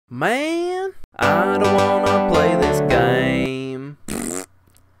Man, I don't wanna play this game.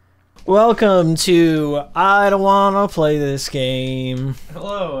 Welcome to I Don't Wanna Play This Game.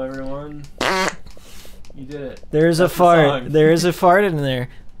 Hello, everyone. You did it. There's That's a fart. the song. There is a fart in there.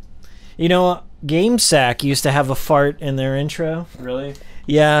 You know, GameSack used to have a fart in their intro. Really?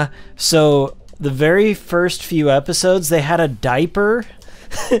 Yeah, so the very first few episodes, they had a diaper.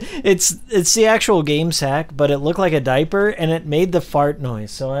 it's the actual GameSack, but it looked like a diaper, and it made the fart noise,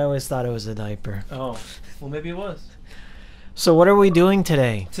 so I always thought it was a diaper. Oh, well, maybe it was. So what are we doing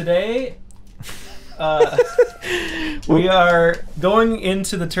today? Today, we are going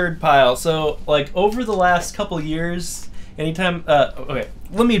into the turd pile. So, like, over the last couple years, anytime... okay,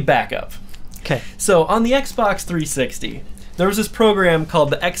 let me back up. Okay. So, on the Xbox 360, there was this program called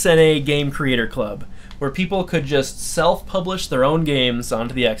the XNA Game Creator Club, where people could just self-publish their own games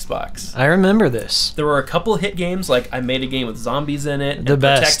onto the Xbox. I remember this. There were a couple hit games, like I made a game with zombies in it, The and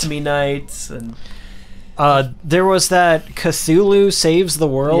best. Protect Me Nights, and There was that Cthulhu Saves the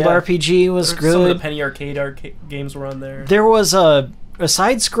World Yeah. RPG was good. some of the Penny Arcade games were on there. There was a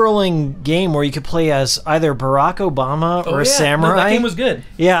side-scrolling game where you could play as either Barack Obama or a samurai. No, that game was good.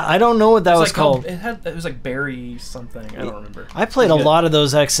 Yeah, I don't know what that It was like called. It was like Barry something. I don't remember. I played It a was good. lot of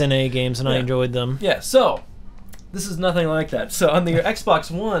those XNA games and I Yeah. enjoyed them. Yeah, so this is nothing like that. So on the Xbox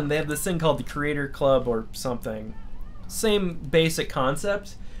One, they have this thing called the Creator Club or something. Same basic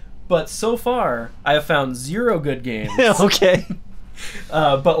concept, but so far I have found 0 good games, Okay.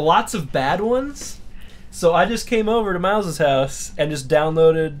 but lots of bad ones. So I just came over to Miles' house and just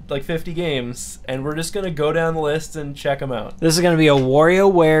downloaded like 50 games, and we're just gonna go down the list and check them out. This is going to be a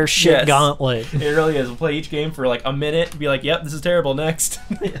WarioWare shit Yes. gauntlet. It really is. We'll play each game for like a minute and be like, yep, this is terrible, next.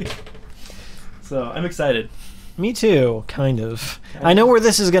 So I'm excited. Me too, kind of. I know where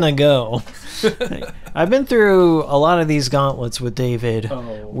this is going to go. I've been through a lot of these gauntlets with David.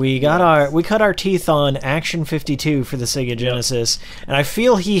 Oh, We cut our teeth on Action 52 for the Sega Genesis, and I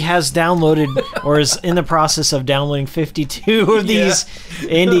feel he has downloaded or is in the process of downloading 52 of these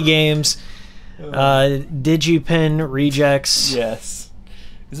indie games. Digipin Rejects. Yes.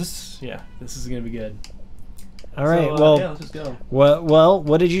 Is this? Yeah, this is gonna be good. All right. So, well, yeah, let's just go.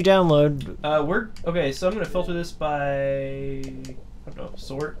 what did you download? We're okay. So I'm gonna filter this by I don't know,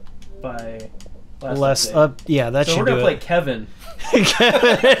 sort by last update. Up. Yeah, that So should we're gonna do play it. Kevin.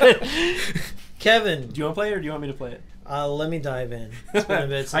 Kevin. Do you want to play it or do you want me to play it? Let me dive in. It's been a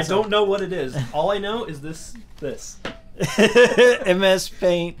bit I since don't know what it is. All I know is this. MS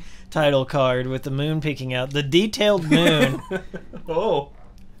Paint title card with the moon peeking out. The detailed moon. Oh.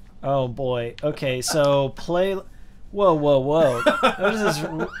 Oh boy. Okay, so play. Whoa, whoa, whoa! What is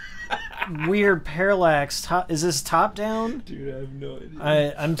this weird parallax? Is this top down? Dude, I have no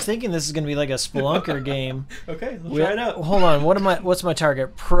idea. I'm thinking this is gonna be like a Spelunker game. Okay, let's try it out. Hold on. What's my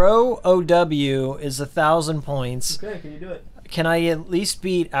target? Pro OW is 1,000 points. Okay, can you do it? Can I at least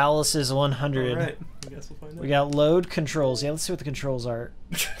beat Alice's 100? All right. I guess we'll find out. We got load controls. Yeah, let's see what the controls are.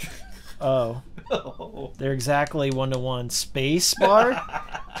 Oh. Oh. They're exactly 1-to-1. Space bar?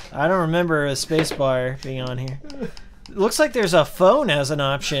 I don't remember a space bar being on here. It looks like there's a phone as an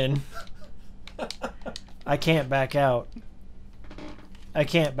option. I can't back out. I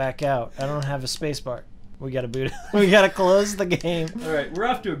can't back out. I don't have a space bar. We gotta boot. We gotta close the game. All right, we're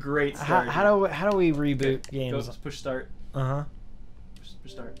off to a great start. How do we reboot Go, games? just push start.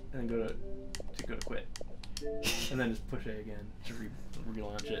 Push start, and then go to quit, and then just push A again to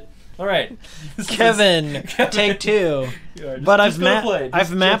relaunch it. All right, Kevin, take 2. Yeah, But just go play.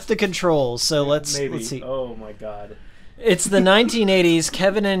 I've mapped the controls, so let's see. Oh my god. It's the 1980s.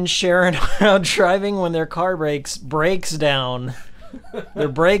 Kevin and Sharon are out driving when their car breaks down. Their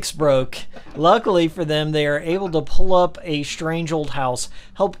brakes broke. Luckily for them, they are able to pull up a strange old house,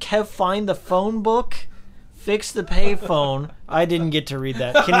 help Kev find the phone book, fix the payphone. I didn't get to read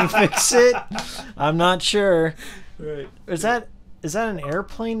that. Can you fix it? I'm not sure. Right. Is that an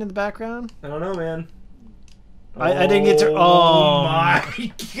airplane in the background? I don't know, man. I didn't get to. Oh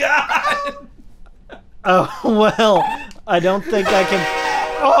my god. Oh, well, I don't think I can...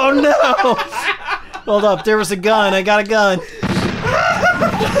 Oh, no! Hold up, there was a gun. I got a gun.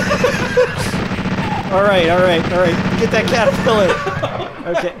 All right. Get that caterpillar.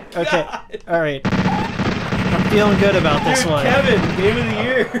 Okay. All right. I'm feeling good about this Dude, one. Kevin, game of the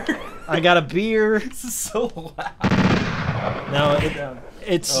year. I got a beer. This is so loud. No,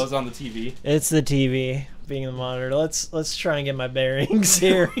 it's... Oh, it's on the TV. It's the TV being the monitor. Let's try and get my bearings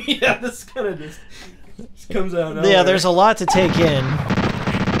here. Yeah, this kind of just comes out. Yeah, there's a lot to take in.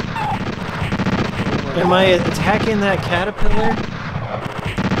 Am I attacking that caterpillar?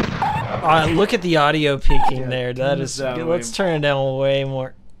 Look at the audio peaking there. That is. Let's turn it down way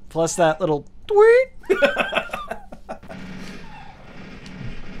more. Plus that little tweet.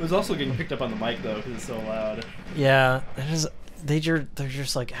 It was also getting picked up on the mic though because it's so loud. Yeah, they're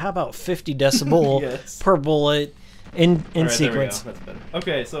just like, how about 50 decibel Yes. per bullet in All right, there we sequence? go. That's better.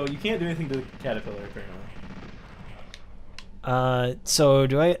 Okay, so you can't do anything to the caterpillar apparently.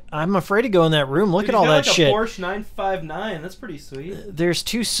 So I'm afraid to go in that room. Look Dude, at all he's got that like shit. a Porsche 959. That's pretty sweet. There's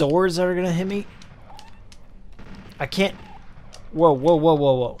 2 swords that are gonna hit me. I can't. Whoa, whoa, whoa,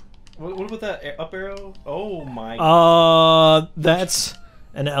 whoa, whoa. What about that up arrow? Oh my. That's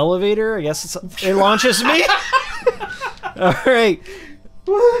an elevator. I guess it launches me. All right.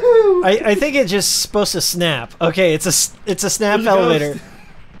 I think it's just supposed to snap. Okay, it's a snap There's a elevator.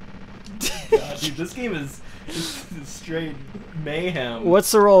 God, dude, this game is straight mayhem.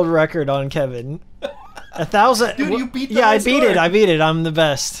 What's the world record on Kevin? 1,000. Dude, you beat the Yeah, high I beat score. it. I beat it. I'm the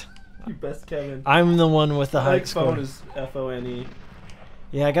best. Your best Kevin? I'm the one with the I high like score. phone is Phone.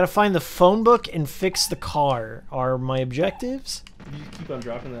 Yeah, I gotta find the phone book and fix the car. Are my objectives? You keep on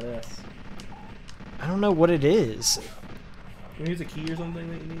dropping that S. I don't know what it is. Maybe it's a key or something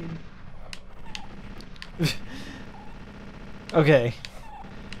that you need. Okay.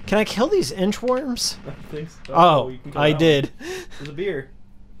 Can I kill these inchworms? I think so. Oh, you can kill I that did. one. There's a beer.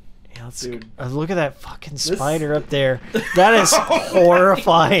 Yeah, let's Dude. look at that fucking spider up there. That is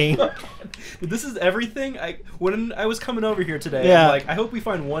horrifying. Dude, this is everything. When I was coming over here today, Yeah. I'm like, I hope we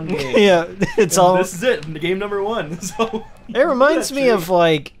find one game. Yeah, it's And all. This is it. Game number 1. So It reminds me Tree. of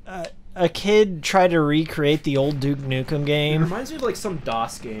like a kid tried to recreate the old Duke Nukem It game. reminds me of like some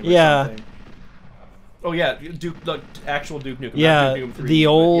DOS game. Or Yeah. Something. Oh yeah, Duke, like actual Duke Nukem. Yeah, not Duke Nukem 3D, the but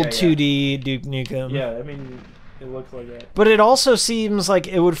old yeah, 2D Duke Nukem. Yeah, I mean, it looks like that. But it also seems like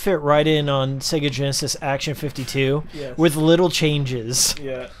it would fit right in on Sega Genesis Action 52 Yes. with little changes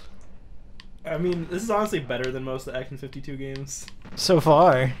Yeah. I mean, this is honestly better than most of the Action 52 games. so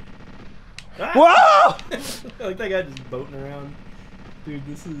far. Ah! Whoa! Like that guy just boating around. Dude,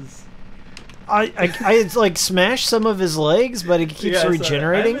 this is... I like smashed some of his legs, but it keeps Yeah, sorry,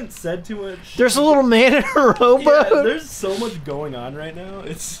 regenerating. I haven't said too much. There's a little man in a rowboat. Yeah, there's so much going on right now.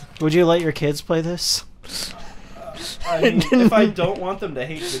 It's... Would you let your kids play this? I mean, if I don't want them to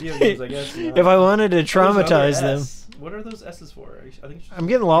hate video games, I guess not. If I wanted to Oh, there's another traumatize them. S. What are those S's for? I think I'm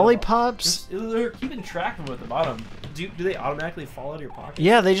getting lollipops. They're keeping track of them at the bottom. Do they automatically fall out of your pocket?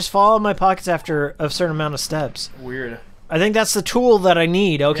 Yeah, they just fall in my pockets after a certain amount of steps. Weird. I think that's the tool that I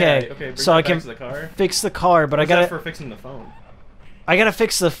need. Okay, Yeah, okay. Bring so that I back can to the car. fix the car, but Or I is that gotta for fixing the phone.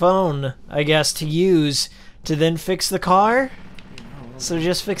 fix the phone, I guess, to use to then fix the car. So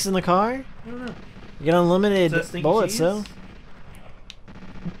just fixing the car. I don't know. You get unlimited Is that stinky bullets cheese? though.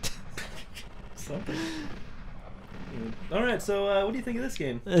 Something. All right. So, what do you think of this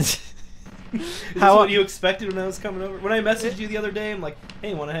game? Is How- this what you expected when I was coming over? When I messaged you the other day, I'm like,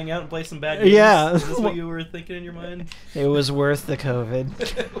 "Hey, want to hang out and play some bad games?" Yeah. Is this what you were thinking in your mind? It was worth the COVID.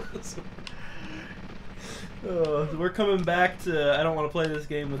 We're coming back to. I don't want to play this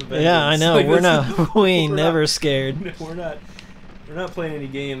game with a vengeance. Yeah, I know. Like, we're this is- not. We ain't we're never not- scared. No, we're not. We're not playing any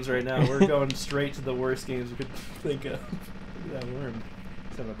games right now. We're going straight to the worst games we could think of. Look at that worm.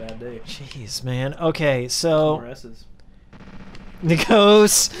 He's having a bad day. Jeez, man. Okay, More so S's. the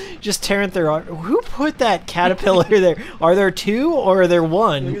ghosts just tearing through. Who put that caterpillar there? Are there 2 or are there I think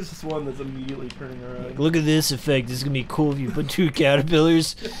 1? it's just one that's immediately turning around. Look at this effect. This is gonna be cool if you put 2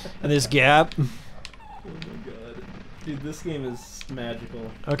 caterpillars in this gap. Oh my god. Dude, this game is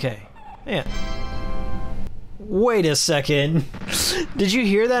magical. Okay. Yeah. Wait a second. Did you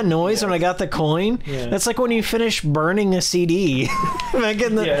hear that noise when I got the coin? Yeah. That's like when you finish burning a CD. Back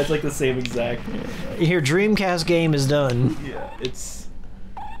in the, Yeah, it's like the same exact. Your Dreamcast game is done. Yeah, it's.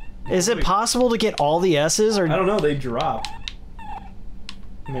 Is it possible to get all the S's or? I don't know, they drop.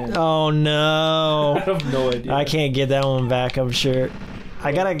 Man. Oh I no! have no idea. I can't get that one back. I'm sure.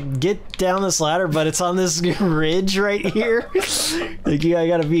 I gotta get down this ladder, but it's on this ridge right here. Like, I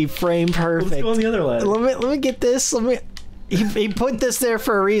gotta be frame Let's perfect. go on the other ladder. Let me get this. He put this there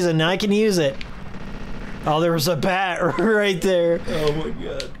for a reason. Now I can use it. Oh, there was a bat right there. Oh my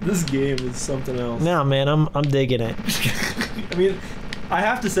god, this game is something else. No, man, I'm digging it. I mean, I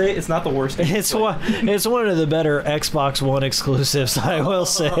have to say, it's not the worst game. It's one of the better Xbox One exclusives, I will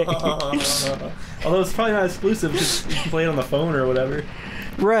say. Although it's probably not exclusive because you can play it on the phone or whatever.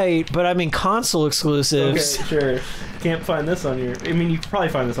 Right, but I mean console Okay, exclusives. sure. Can't find this on your. I mean, you can probably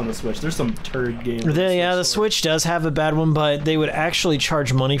find this on the Switch. There's some turd games. on The Switch. Switch does have a bad one, but they would actually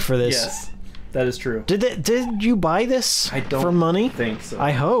charge money for this. Yes, that is true. Did you buy this I don't for money? think so.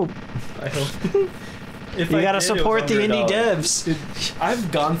 I hope. I hope. If You I gotta did, it was support the indie $100. devs. Dude,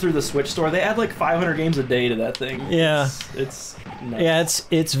 I've gone through the Switch store. They add like 500 games a day to that thing. Yeah. It's nuts.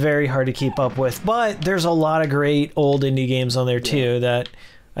 Yeah, it's very hard to keep up with, but there's a lot of great old indie games on there too that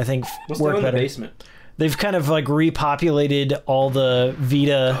I think What's work down in the better. basement? They've kind of like repopulated all the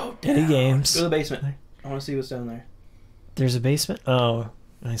Vita indie games. Go to the basement. I want to see what's down there. There's a basement. Oh,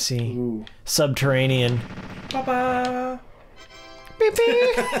 I see. Ooh. Subterranean. Papa. Beep,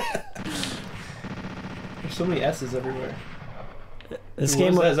 beep. There's so many S's everywhere. This Ooh,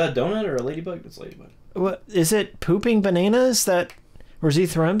 game. what is that? Is that a donut or a ladybug? It's a ladybug. What is it? Pooping bananas? That, or is he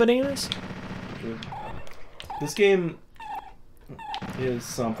throwing bananas? Dude. This game is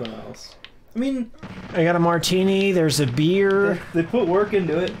something else. I mean, I got a martini. There's a beer. they put work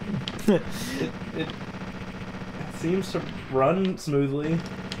into it. It seems to run smoothly.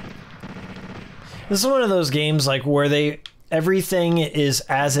 This is one of those games like where everything is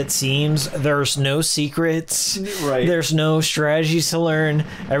as it seems. There's no secrets. Right. There's no strategies to learn.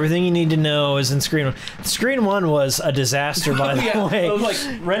 Everything you need to know is in Screen 1. Screen 1 was a disaster, by the way. I was like,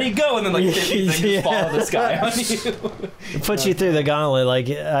 ready, go, and then like 50 things just fall out of the sky on you. It puts you through the gauntlet, like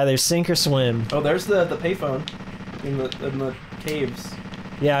either sink or swim. Oh, there's the payphone in the caves.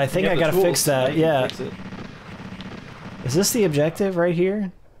 Yeah, I think You I have the gotta tools, fix that. right? You can Yeah. fix it. Is this the objective right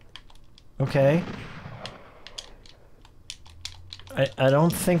here? Okay. I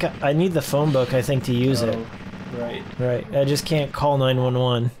don't think I need the phone book, I think, to use it. Right. Right. I just can't call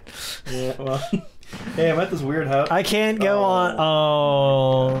 911. Yeah, well. Hey, I'm at this weird house. I can't go on.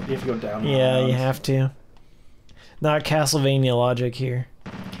 Oh. You have to go down. Yeah, around. you have to. Not Castlevania logic here.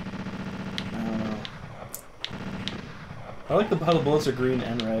 I don't know. I like how the bullets are green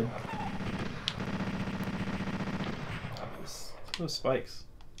and red. Those spikes.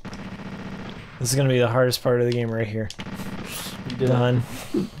 This is gonna be the hardest part of the game right here. You did Done.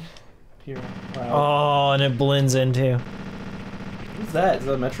 it. Here. Wow. Oh, and it blends into. What's that? Is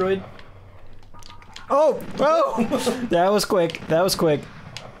that a Metroid? Oh! Oh! That was quick. That was quick.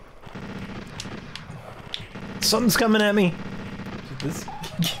 Something's coming at me. This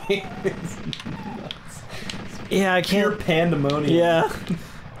game is nuts. Yeah, I Pure can't. pandemonium. Yeah.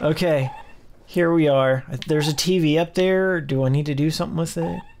 Okay. Here we are. There's a TV up there. Do I need to do something with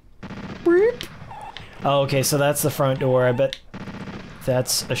it? Beep. Oh, okay, so that's the front door. I bet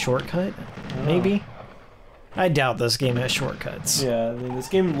that's a shortcut? Oh. Maybe? I doubt this game has shortcuts. Yeah, I mean, this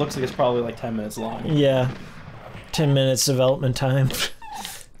game looks like it's probably like 10 minutes long. Yeah. 10 minutes development time.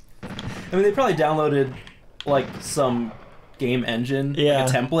 I mean, they probably downloaded like some game engine, Yeah.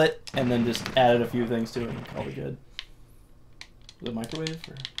 like a template, and then just added a few things to it and called it good. Is it a microwave?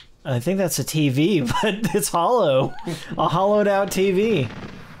 Or? I think that's a TV, but it's hollow. A hollowed out TV.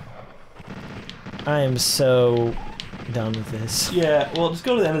 I am so done with this. Yeah, well, just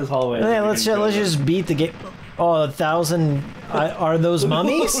go to the end of this hallway. and Yeah, then we let's can go just beat the game. Oh, 1,000. Are those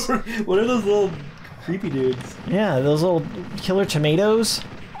mummies? What are those little creepy dudes? Yeah, those little killer tomatoes.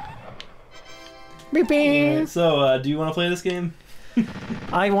 Beep, beep. Alright, so, do you want to play this game?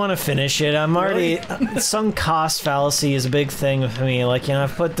 I want to finish it. I'm already. Sunk cost fallacy is a big thing with me. Like, you know,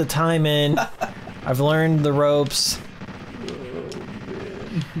 I've put the time in. I've learned the ropes.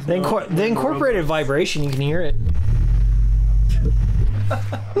 The incorporated vibration, you can hear it.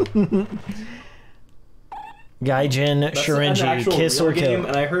 Gaijin That's an Shirenji, actual kiss real or game, kill.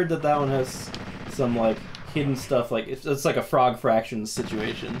 and I heard that one has some like hidden stuff. Like it's like a Frog Fractions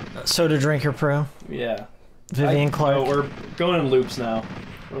situation. Soda Drinker Pro, Yeah. Vivian Clark. Oh, we're going in loops now.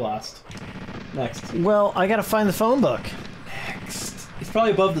 We're lost. Next. Well, I gotta find the phone book. Next. It's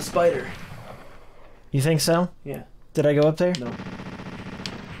probably above the spider. You think so? Yeah. Did I go up there? No.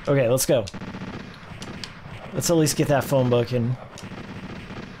 Okay, let's go. Let's at least get that phone book and.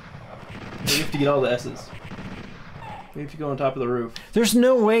 You have to get all the S's. You have to go on top of the roof. There's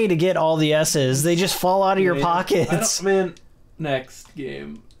no way to get all the S's. They just fall out of your Man, pockets. Man, next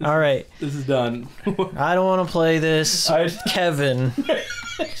game. All right. This is done. I don't want to play this. It's Kevin.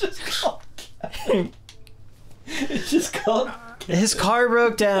 just called Kevin. It's just called His car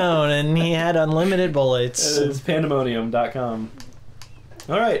broke down and he had unlimited bullets. It is pandemonium.com.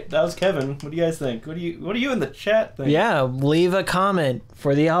 All right, that was Kevin. What do you guys think? What do you in the chat think? Yeah, leave a comment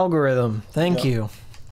for the algorithm. Thank Yeah. you.